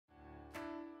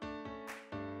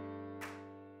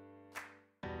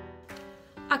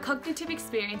A cognitive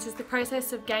experience is the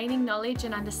process of gaining knowledge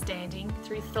and understanding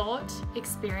through thought,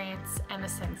 experience, and the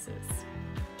senses.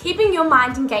 Keeping your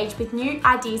mind engaged with new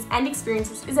ideas and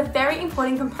experiences is a very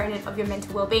important component of your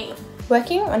mental well-being.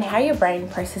 Working on how your brain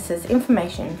processes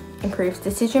information improves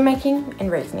decision-making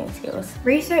and reasoning skills.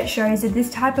 Research shows that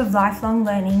this type of lifelong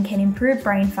learning can improve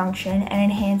brain function and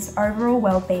enhance overall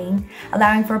well-being,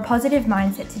 allowing for a positive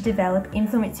mindset to develop,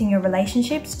 influencing your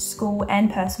relationships, school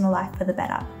and personal life for the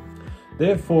better.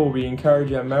 Therefore, we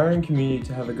encourage our Marion community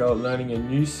to have a go at learning a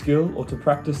new skill or to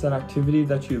practice an activity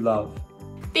that you love.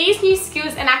 These new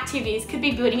skills and activities could be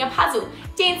building a puzzle,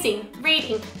 dancing,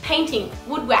 reading, painting,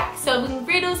 woodwork, solving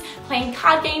riddles, playing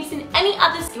card games, and any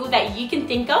other skill that you can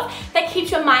think of that keeps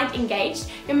your mind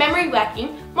engaged, your memory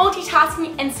working,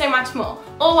 multitasking, and so much more,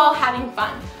 all while having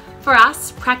fun. For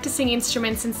us, practicing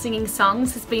instruments and singing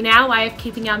songs has been our way of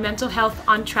keeping our mental health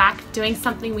on track, doing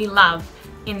something we love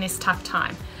in this tough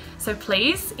time. So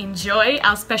please enjoy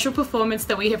our special performance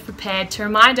that we have prepared to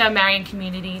remind our Marion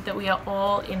community that we are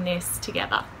all in this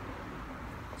together.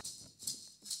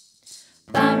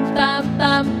 Night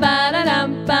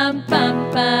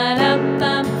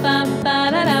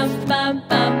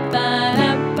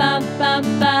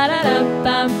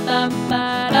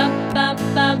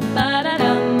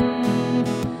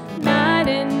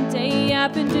and day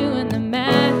I've been doing the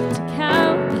math to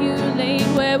calculate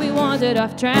where we wandered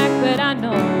off track, but I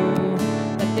know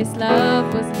that this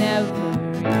love was never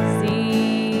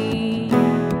easy.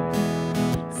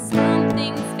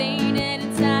 Something's faded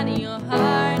inside of your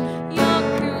heart. You're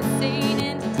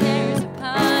crusading to tear us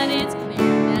apart. It's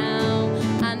clear now.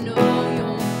 I know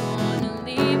you're gonna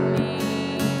leave me,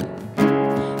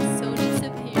 so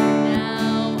disappear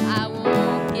now. I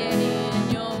won't get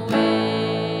in your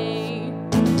way.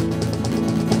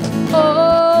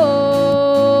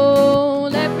 Oh,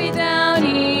 let me down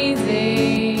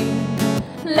easy.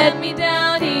 Let me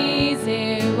down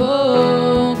easy,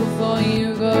 whoa, before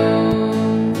you go.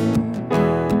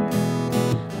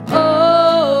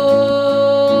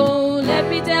 Oh, let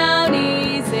me down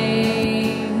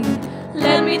easy.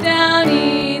 Let me down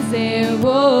easy,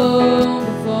 whoa,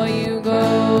 before you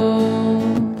go.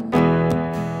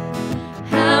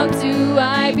 How do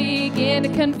I begin to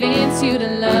convince you to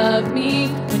love me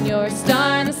when you're a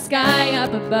star in the sky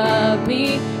up above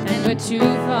me and we're too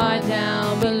far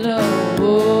down below?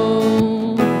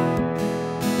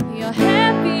 Your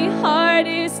heavy heart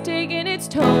is taking its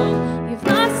toll. You've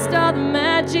lost all the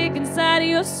magic inside of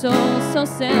your soul, so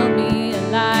sell me a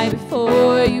lie.